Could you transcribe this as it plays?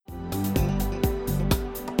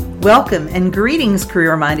Welcome and greetings,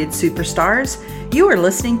 career-minded superstars. You are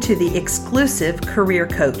listening to the exclusive Career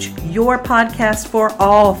Coach, your podcast for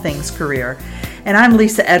all things career. And I'm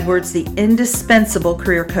Lisa Edwards, the indispensable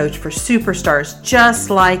career coach for superstars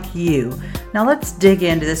just like you. Now let's dig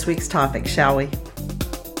into this week's topic, shall we?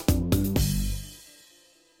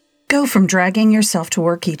 Go from dragging yourself to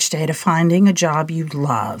work each day to finding a job you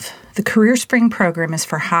love. The Career Spring program is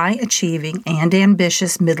for high-achieving and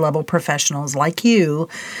ambitious mid-level professionals like you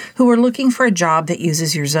who are looking for a job that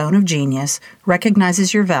uses your zone of genius,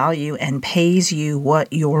 recognizes your value, and pays you what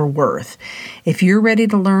you're worth. If you're ready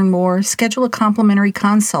to learn more, schedule a complimentary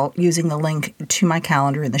consult using the link to my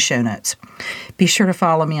calendar in the show notes. Be sure to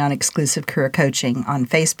follow me on Exclusive Career Coaching on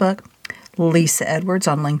Facebook, Lisa Edwards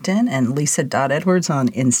on LinkedIn, and Lisa.Edwards on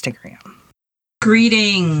Instagram.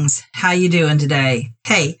 Greetings. How you doing today?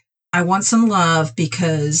 Hey, I want some love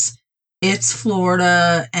because it's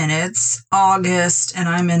Florida and it's August and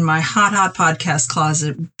I'm in my hot podcast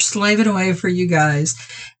closet slaving away for you guys.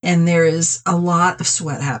 And there is a lot of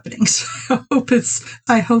sweat happening. So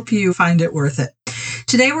I hope you find it worth it.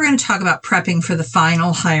 Today we're going to talk about prepping for the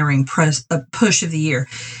final hiring push of the year.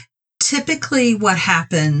 Typically what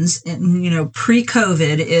happens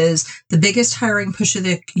pre-COVID is the biggest hiring push of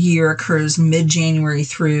the year occurs mid-January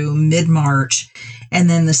through mid-March. And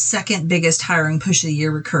then the second biggest hiring push of the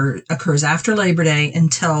year occurs after Labor Day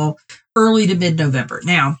until early to mid-November.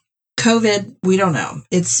 Now, COVID, we don't know.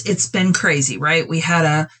 It's been crazy, right? We had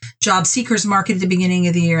a job seekers market at the beginning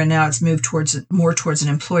of the year, and now it's moved more towards an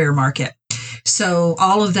employer market. So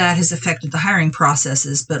all of that has affected the hiring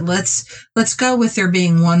processes, but let's go with there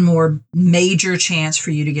being one more major chance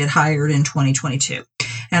for you to get hired in 2022.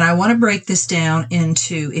 And I want to break this down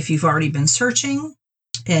into if you've already been searching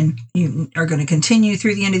and you are going to continue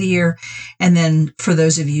through the end of the year, and then for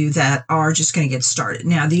those of you that are just going to get started.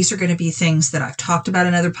 Now, these are going to be things that I've talked about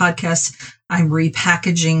in other podcasts. I'm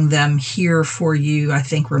repackaging them here for you. I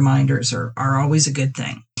think reminders are always a good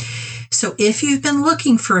thing. So if you've been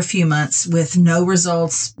looking for a few months with no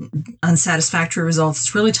results, unsatisfactory results,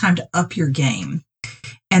 it's really time to up your game.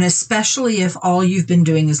 And especially if all you've been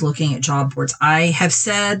doing is looking at job boards. I have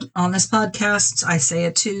said on this podcast, I say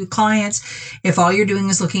it to clients, if all you're doing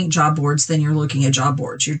is looking at job boards, then you're looking at job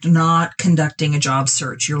boards. You're not conducting a job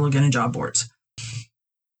search. You're looking at job boards.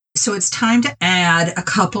 So it's time to add a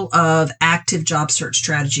couple of active job search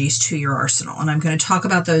strategies to your arsenal. And I'm going to talk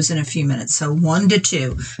about those in a few minutes. So 1 to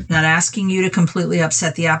 2, I'm not asking you to completely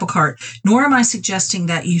upset the apple cart, nor am I suggesting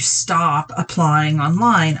that you stop applying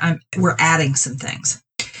online. We're adding some things.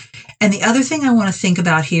 And the other thing I want to think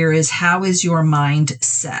about here is how is your mind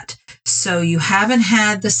set? So you haven't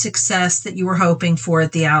had the success that you were hoping for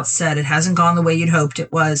at the outset. It hasn't gone the way you'd hoped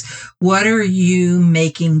it was. What are you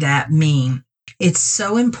making that mean? It's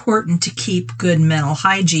so important to keep good mental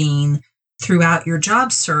hygiene throughout your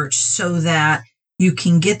job search so that you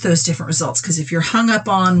can get those different results. Because if you're hung up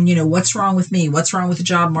on, what's wrong with me? What's wrong with the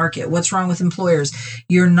job market? What's wrong with employers?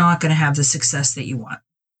 You're not going to have the success that you want.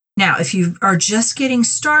 Now, if you are just getting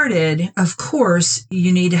started, of course,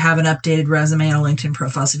 you need to have an updated resume and a LinkedIn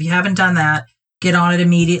profile. So if you haven't done that, get on it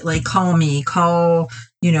immediately. Call me. Call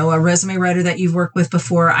a resume writer that you've worked with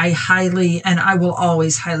before. I will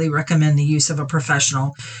always highly recommend the use of a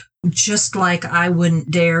professional. Just like I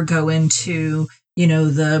wouldn't dare go into,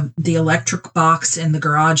 the electric box in the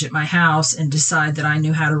garage at my house and decide that I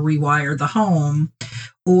knew how to rewire the home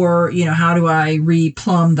or, how do I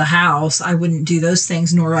replumb the house? I wouldn't do those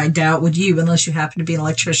things, nor I doubt would you, unless you happen to be an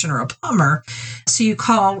electrician or a plumber. So you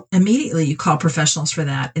call professionals for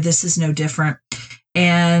that. This is no different.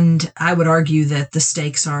 And I would argue that the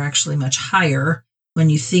stakes are actually much higher when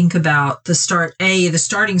you think about the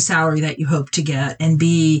starting salary that you hope to get, and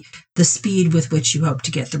B, the speed with which you hope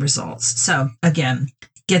to get the results. So again,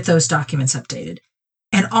 get those documents updated.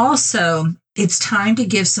 And also, it's time to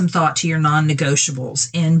give some thought to your non-negotiables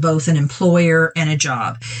in both an employer and a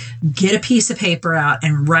job. Get a piece of paper out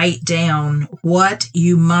and write down what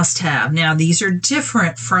you must have. Now, these are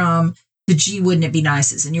different from the gee, wouldn't it be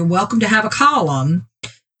nices? And you're welcome to have a column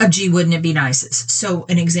of gee, wouldn't it be nices? So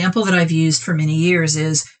an example that I've used for many years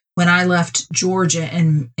is when I left Georgia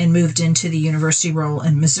and moved into the university role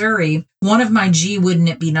in Missouri, one of my gee, wouldn't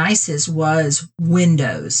it be nices was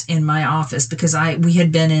windows in my office, because we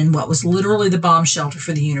had been in what was literally the bomb shelter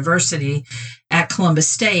for the university at Columbus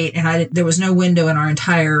State, and there was no window in our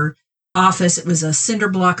entire office. It was a cinder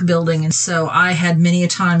block building, and so I had many a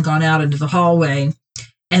time gone out into the hallway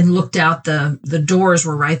and looked out. The doors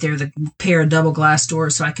were right there, the pair of double glass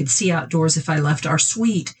doors, so I could see outdoors if I left our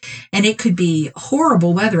suite. And it could be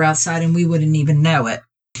horrible weather outside and we wouldn't even know it.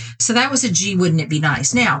 So that was a gee, wouldn't it be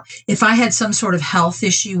nice? Now, if I had some sort of health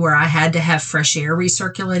issue where I had to have fresh air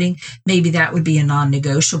recirculating, maybe that would be a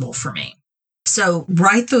non-negotiable for me. So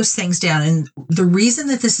write those things down. And the reason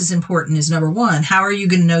that this is important is, number one, how are you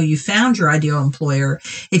going to know you found your ideal employer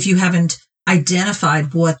if you haven't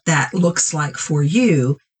identified what that looks like for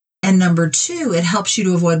you? And number two, it helps you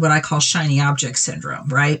to avoid what I call shiny object syndrome,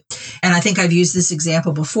 right? And I think I've used this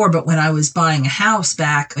example before, but when I was buying a house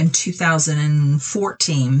back in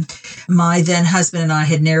 2014, my then husband and I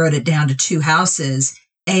had narrowed it down to 2 houses,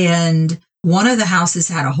 and one of the houses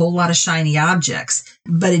had a whole lot of shiny objects,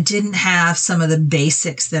 but it didn't have some of the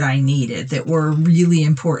basics that I needed that were really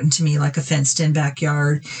important to me, like a fenced-in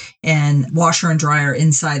backyard and washer and dryer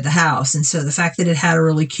inside the house. And so the fact that it had a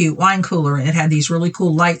really cute wine cooler and it had these really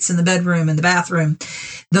cool lights in the bedroom and the bathroom,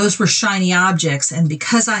 those were shiny objects. And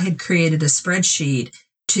because I had created a spreadsheet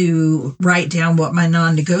to write down what my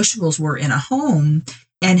non-negotiables were in a home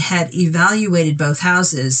and had evaluated both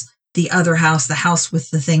houses, the other house, the house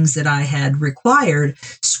with the things that I had required,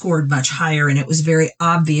 scored much higher, and it was very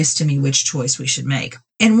obvious to me which choice we should make.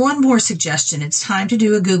 And one more suggestion, it's time to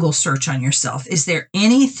do a Google search on yourself. Is there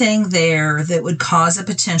anything there that would cause a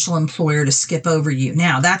potential employer to skip over you?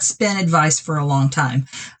 Now, that's been advice for a long time.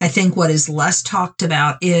 I think what is less talked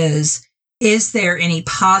about is there any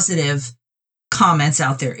positive comments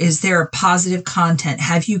out there? Is there a positive content?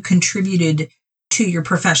 Have you contributed to your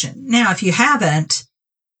profession? Now, if you haven't,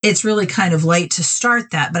 it's really kind of late to start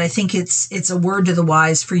that, but I think it's a word to the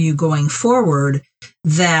wise for you going forward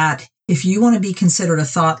that if you want to be considered a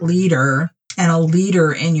thought leader and a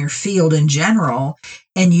leader in your field in general,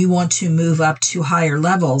 and you want to move up to higher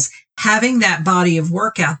levels, having that body of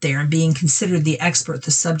work out there and being considered the expert, the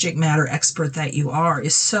subject matter expert that you are,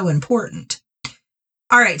 is so important.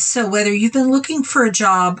 All right, so whether you've been looking for a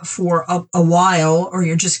job for a while or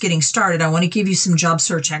you're just getting started, I want to give you some job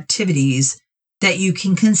search activities that you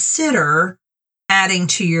can consider adding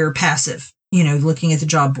to your passive, looking at the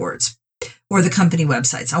job boards or the company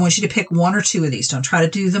websites. I want you to pick 1 or 2 of these. Don't try to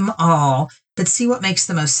do them all, but see what makes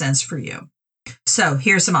the most sense for you. So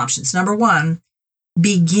here's some options. Number 1,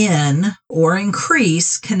 begin or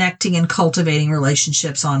increase connecting and cultivating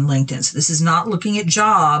relationships on LinkedIn. So this is not looking at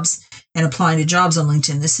jobs and applying to jobs on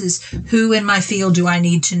LinkedIn. This is who in my field do I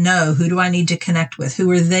need to know? Who do I need to connect with?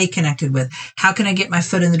 Who are they connected with? How can I get my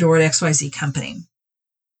foot in the door at XYZ company?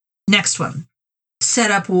 Next one,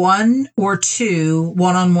 set up 1 or 2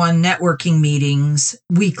 one-on-one networking meetings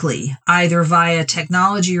weekly, either via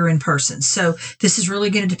technology or in person. So this is really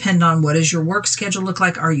going to depend on what does your work schedule look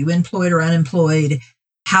like? Are you employed or unemployed?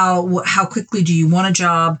 How quickly do you want a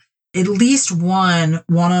job? At least one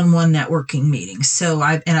one-on-one networking meeting. So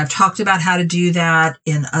I've talked about how to do that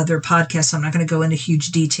in other podcasts. So I'm not going to go into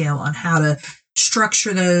huge detail on how to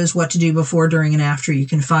structure those, what to do before, during, and after. You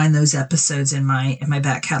can find those episodes in my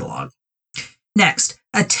back catalog. Next,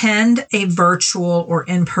 attend a virtual or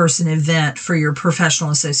in-person event for your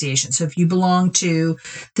professional association. So if you belong to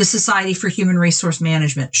the Society for Human Resource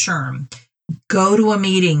Management, SHRM, go to a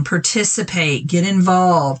meeting, participate, get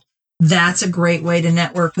involved. That's a great way to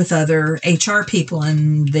network with other HR people,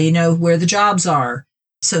 and they know where the jobs are.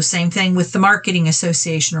 So same thing with the marketing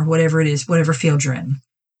association or whatever it is, whatever field you're in.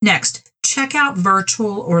 Next, check out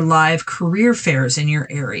virtual or live career fairs in your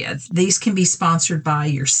area. These can be sponsored by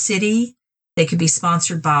your city. They could be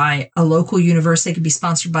sponsored by a local university. They could be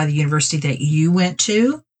sponsored by the university that you went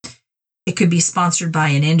to. It could be sponsored by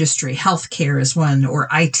an industry. Healthcare is one, or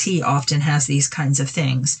IT often has these kinds of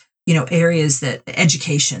things. Areas that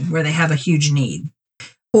education where they have a huge need.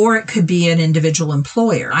 Or it could be an individual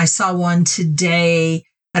employer. I saw one today.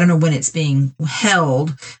 I don't know when it's being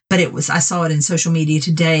held, but I saw it in social media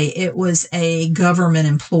today. It was a government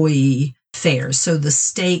employee fair. So the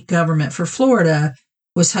state government for Florida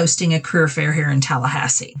was hosting a career fair here in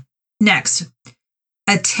Tallahassee. Next,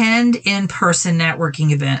 attend in-person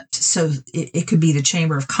networking event. So it could be the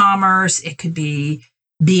Chamber of Commerce. It could be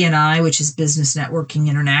BNI, which is Business Networking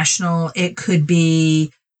International. It could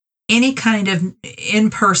be any kind of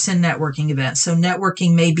in-person networking event. So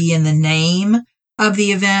networking may be in the name of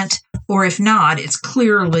the event, or if not, it's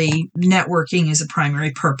clearly networking is a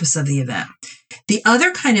primary purpose of the event. The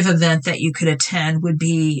other kind of event that you could attend would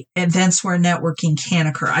be events where networking can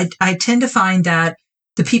occur. I tend to find that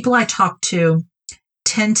the people I talk to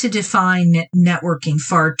tend to define networking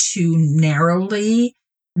far too narrowly.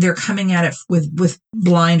 They're coming at it with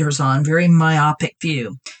blinders on, very myopic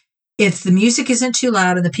view. If the music isn't too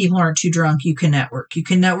loud and the people aren't too drunk, you can network. You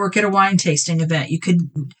can network at a wine tasting event. You could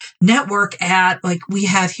network at, like we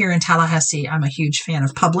have here in Tallahassee, I'm a huge fan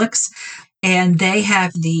of Publix. And they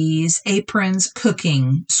have these aprons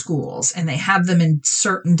cooking schools, and they have them in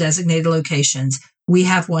certain designated locations. We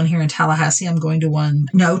have one here in Tallahassee. I'm going to one,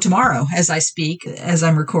 tomorrow as I speak, as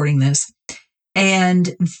I'm recording this. And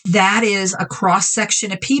that is a cross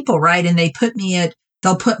section of people, right? And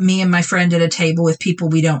they'll put me and my friend at a table with people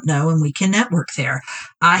we don't know, and we can network there.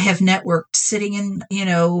 I have networked sitting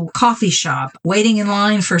in, coffee shop, waiting in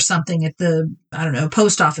line for something at the,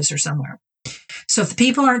 post office or somewhere. So if the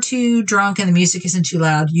people aren't too drunk and the music isn't too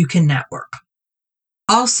loud, you can network.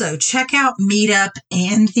 Also, check out Meetup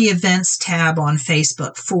and the events tab on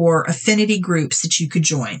Facebook for affinity groups that you could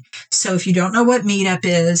join. So if you don't know what Meetup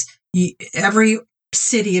is, every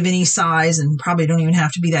city of any size, and probably don't even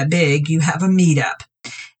have to be that big, you have a Meetup.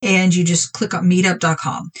 And you just click on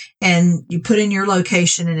meetup.com and you put in your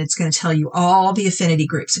location, and it's going to tell you all the affinity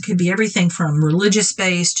groups. It could be everything from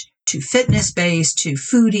religious-based to fitness-based to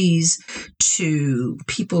foodies to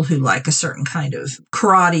people who like a certain kind of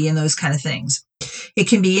karate and those kind of things. It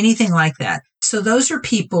can be anything like that. So those are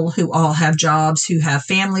people who all have jobs, who have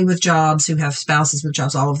family with jobs, who have spouses with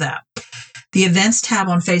jobs, all of that. The events tab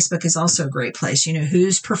on Facebook is also a great place.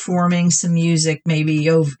 Who's performing some music, maybe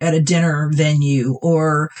at a dinner venue,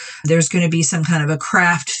 or there's going to be some kind of a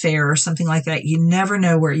craft fair or something like that. You never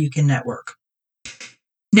know where you can network.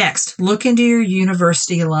 Next, look into your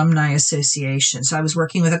university alumni association. So I was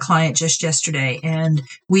working with a client just yesterday, and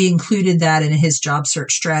we included that in his job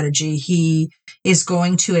search strategy. He is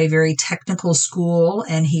going to a very technical school,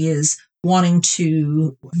 and he is wanting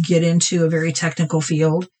to get into a very technical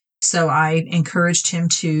field. So I encouraged him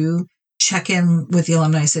to check in with the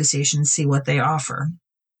Alumni Association and see what they offer.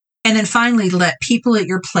 And then finally, let people at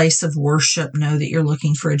your place of worship know that you're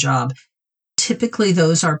looking for a job. Typically,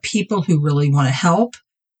 those are people who really want to help.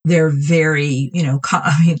 They're very,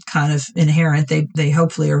 kind of inherent. They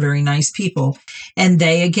hopefully are very nice people. And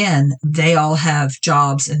they all have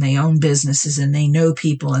jobs and they own businesses and they know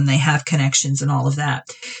people and they have connections and all of that.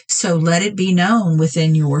 So let it be known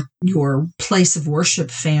within your place of worship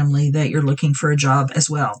family that you're looking for a job as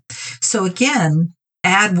well. So again,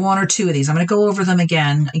 add one or two of these. I'm going to go over them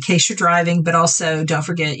again in case you're driving, but also don't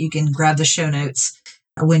forget you can grab the show notes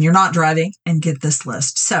when you're not driving and get this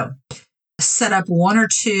list. So set up one or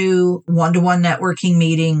two one-to-one networking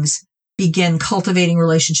meetings, begin cultivating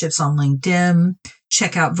relationships on LinkedIn,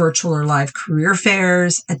 check out virtual or live career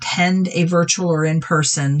fairs, attend a virtual or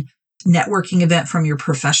in-person networking event from your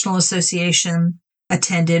professional association,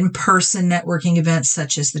 attend in-person networking events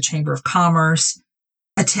such as the Chamber of Commerce,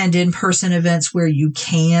 attend in-person events where you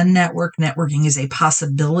can network. Networking is a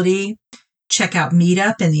possibility. Check out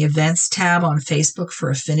Meetup and the events tab on Facebook for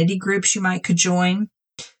affinity groups you could join.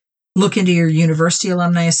 Look into your university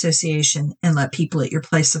alumni association and let people at your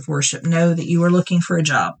place of worship know that you are looking for a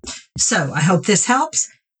job. So I hope this helps.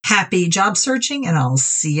 Happy job searching, and I'll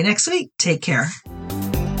see you next week. Take care.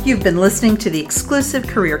 You've been listening to The Exclusive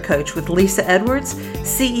Career Coach with Lisa Edwards,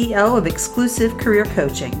 CEO of Exclusive Career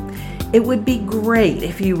Coaching. It would be great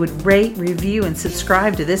if you would rate, review, and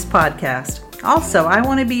subscribe to this podcast. Also, I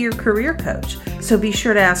want to be your career coach, so be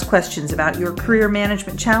sure to ask questions about your career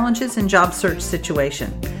management challenges and job search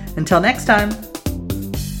situation. Until next time.